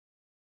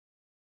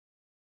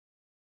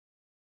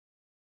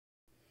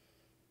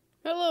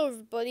Hello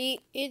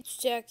everybody, it's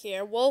Jack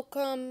here.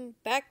 Welcome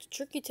back to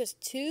Tricky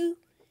Test 2.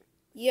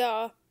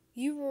 We're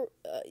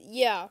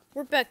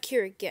back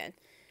here again.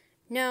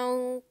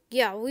 Now,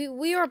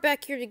 we are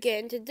back here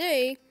again.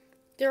 Today,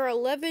 there are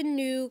 11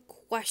 new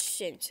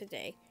questions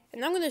today.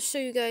 And I'm going to show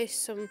you guys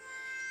some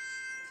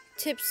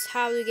tips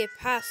how to get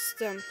past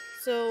them.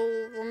 So,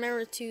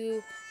 remember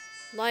to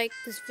like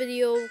this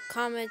video,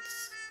 comment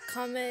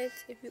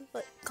if you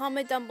like,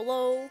 comment down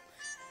below,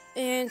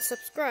 and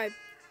subscribe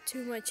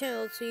to my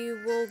channel so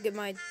you will get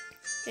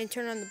and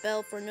turn on the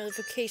bell for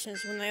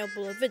notifications when I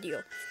upload a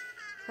video.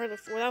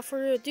 Without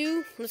further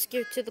ado, let's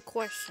get to the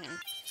question.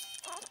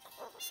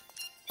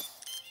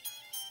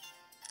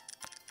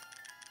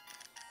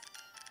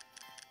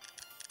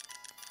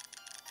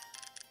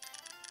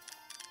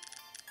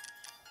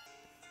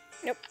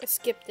 Nope, I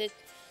skipped it.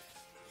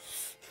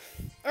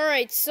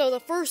 Alright, so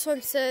the first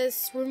one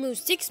says remove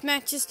 6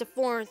 matches to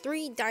form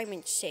 3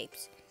 diamond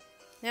shapes.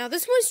 Now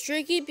this one's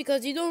tricky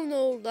because you don't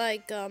know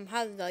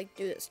how to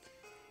do this.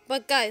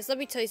 But guys, let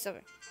me tell you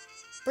something.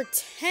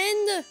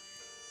 Pretend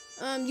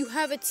you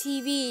have a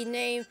TV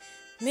named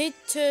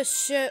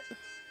Mitsubishi.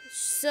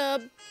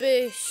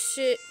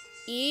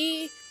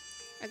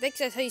 I think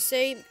that's how you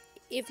say.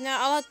 If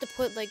not, I'll have to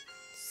put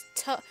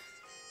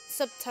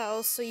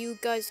subtitles so you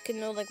guys can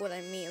know what I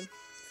mean.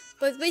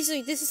 But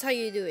basically, this is how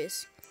you do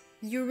this.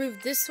 You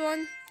remove this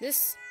one,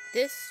 this,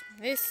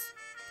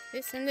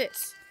 and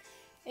this.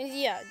 And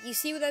yeah, you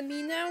see what I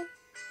mean now?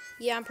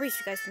 Yeah, I'm pretty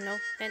sure you guys can know.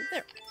 And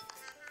there.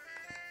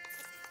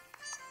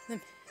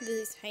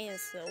 This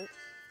hands though.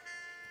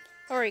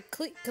 Alright,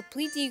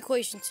 complete the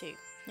equation 2.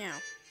 Now,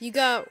 you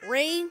got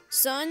rain,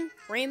 sun,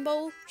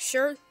 rainbow,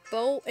 shirt,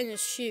 bow, and a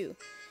shoe.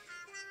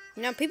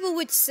 Now, people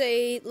would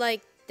say,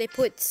 they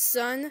put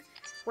sun,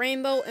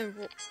 rainbow,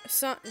 and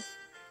sun.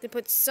 They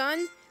put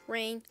sun,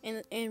 rain,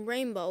 and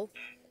rainbow.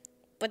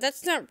 But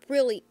that's not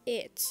really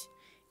it.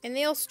 And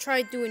they also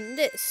tried doing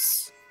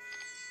this.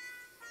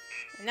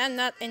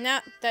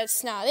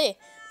 That's not it.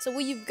 So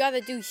what you've got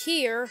to do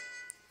here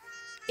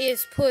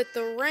is put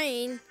the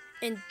rain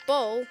and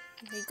bow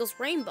equals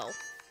rainbow.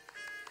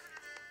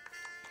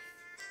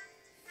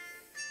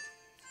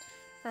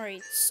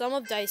 Alright, sum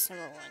of dice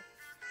number 1.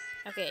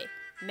 Okay,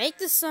 make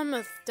the sum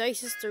of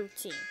dice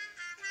 13.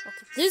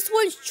 Okay, this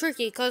one's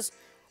tricky because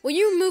when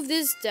you remove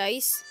this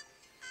dice,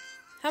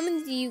 how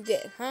many do you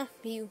get, huh?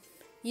 You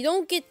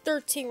don't get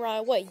 13 right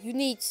away. You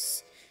need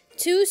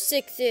 2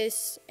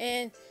 6s,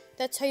 and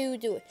that's how you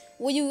do it.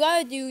 What you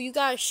gotta do, you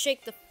gotta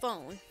shake the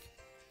phone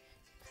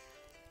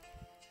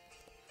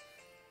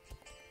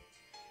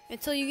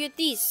until you get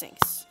these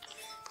things.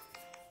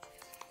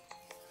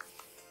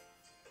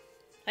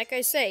 Like I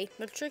say,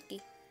 they're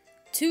tricky.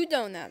 2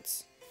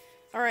 donuts.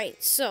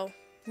 Alright, so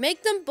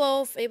make them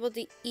both able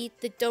to eat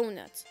the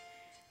donuts.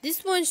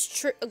 This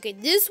one's okay,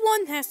 this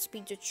one has to be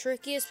the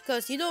trickiest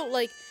because you don't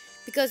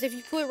because if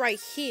you put it right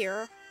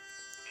here,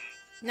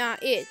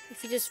 not it.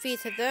 If you just feed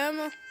to them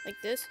like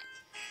this,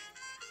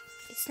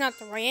 it's not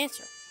the right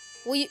answer.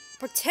 Well, you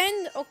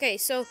pretend, okay,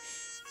 so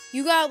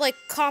you gotta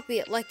copy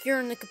it like you're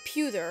in the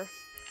computer.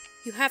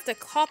 You have to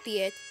copy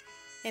it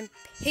and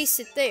paste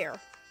it there,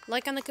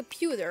 like on the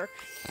computer.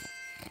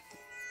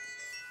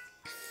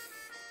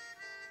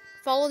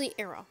 Follow the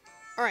arrow.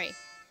 Alright,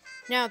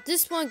 now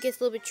this one gets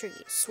a little bit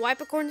tricky.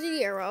 Swipe according to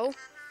the arrow,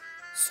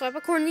 swipe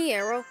according to the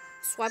arrow,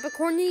 swipe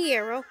according to the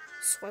arrow,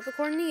 swipe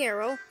according to the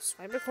arrow,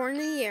 swipe according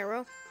to the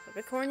arrow, swipe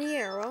according to the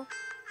arrow.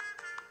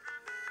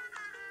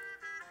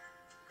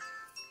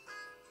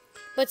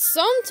 But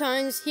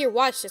sometimes, here,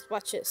 watch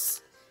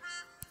this.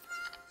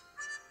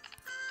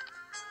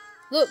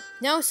 Look,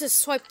 now it says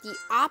swipe the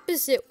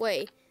opposite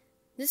way.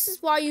 This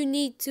is why you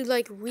need to,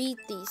 read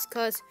these,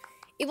 because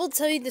it will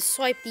tell you to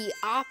swipe the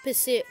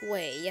opposite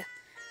way.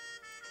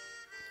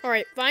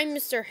 Alright, find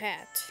Mr.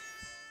 Hat.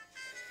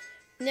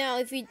 Now,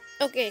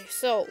 okay,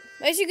 so,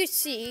 as you can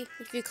see,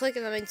 if you click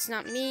on them, it's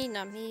not me,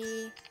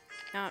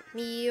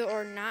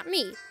 or not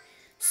me.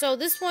 So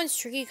this one's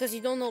tricky because you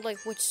don't know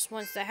which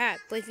one's the hat.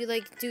 But if you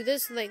do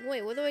this,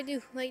 wait, what do I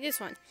do? Like this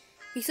one,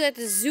 you still have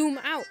to zoom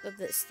out of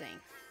this thing.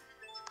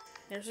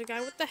 There's a guy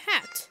with the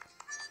hat.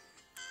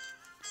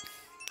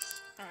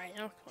 All right,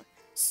 now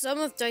sum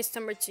of dice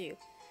number 2.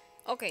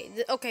 Okay,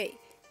 okay.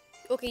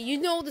 You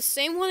know the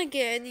same one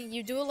again.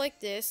 You do it like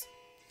this,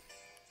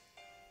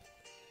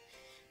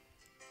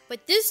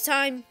 but this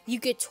time you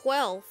get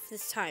 12.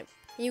 This time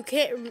you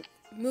can't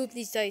move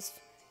these dice.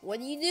 What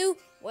do you do?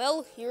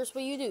 Well, here's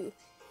what you do.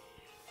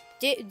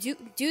 Do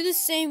the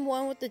same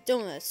one with the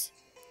donuts.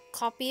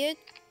 Copy it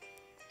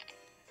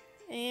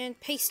and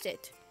paste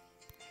it.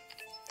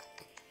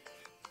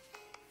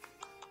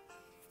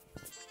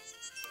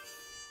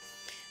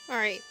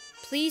 Alright,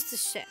 please the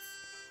chef.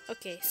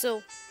 Okay,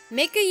 so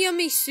make a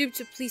yummy soup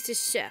to please the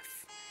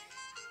chef.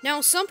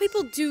 Now, some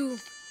people do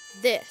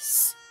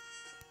this.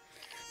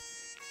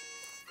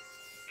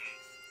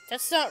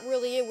 That's not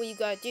really it, what you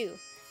gotta do.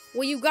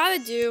 What you gotta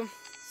do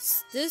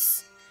is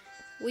this.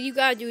 What you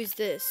gotta do is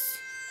this.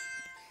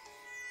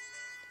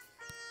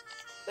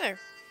 There.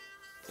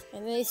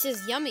 And then it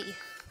says yummy.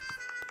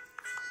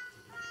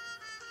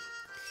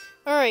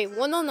 Alright,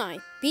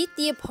 109. Beat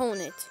the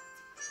opponent.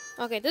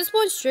 Okay, this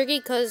one's tricky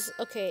because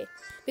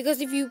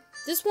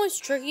this one's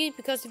tricky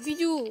because if you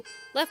do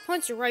left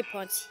punch or right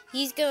punch,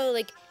 he's gonna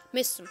like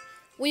miss him.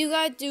 What you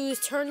gotta do is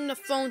turn the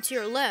phone to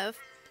your left,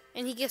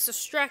 and he gets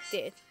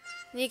distracted.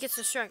 You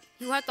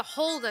have to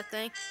hold that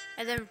thing,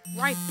 and then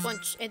right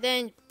punch, and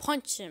then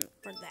punch him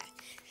for that.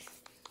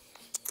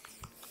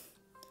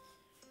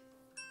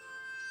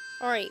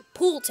 Alright,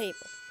 pool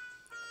table.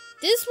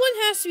 This one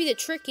has to be the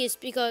trickiest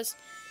because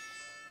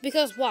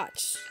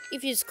watch.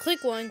 If you just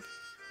click one,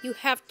 you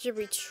have to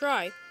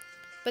retry.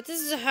 But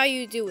this is how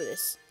you do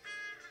this.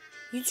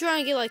 You try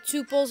and get like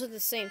 2 balls at the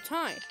same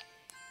time.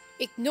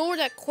 Ignore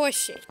that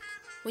question.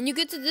 When you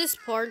get to this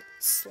part,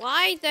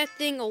 slide that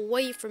thing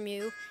away from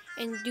you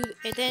and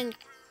then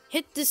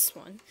hit this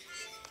one.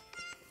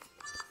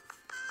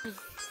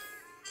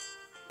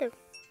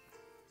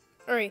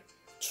 Alright,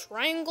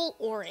 triangle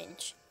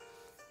orange.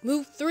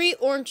 Move 3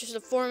 oranges to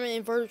form an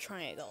inverted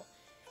triangle.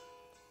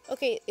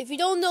 Okay, if you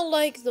don't know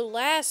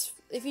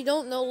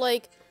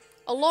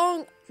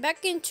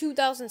back in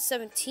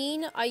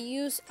 2017,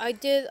 I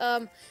did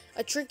a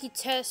tricky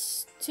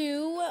test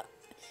too,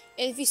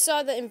 and if you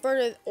saw the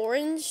inverted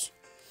orange,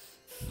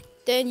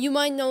 then you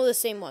might know the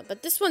same one.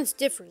 But this one's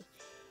different.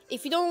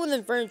 If you don't know what an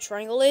inverted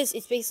triangle is,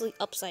 it's basically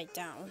upside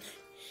down.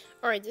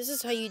 Alright, this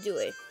is how you do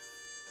it.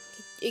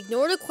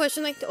 Ignore the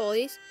question like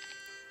always.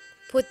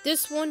 Put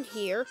this one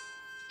here.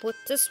 Put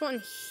this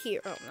one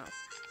here. Oh no.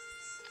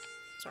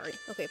 Sorry.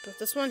 Okay, put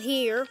this one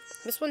here, and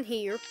this one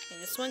here.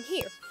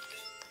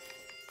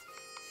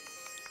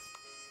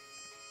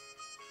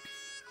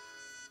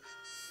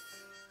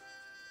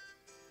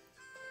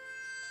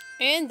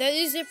 And that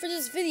is it for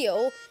this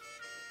video.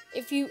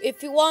 If you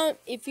want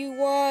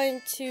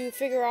to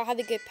figure out how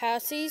to get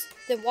past these,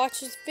 then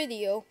watch this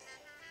video.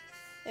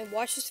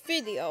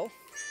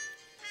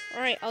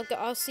 Alright,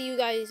 I'll see you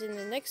guys in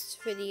the next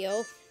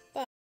video.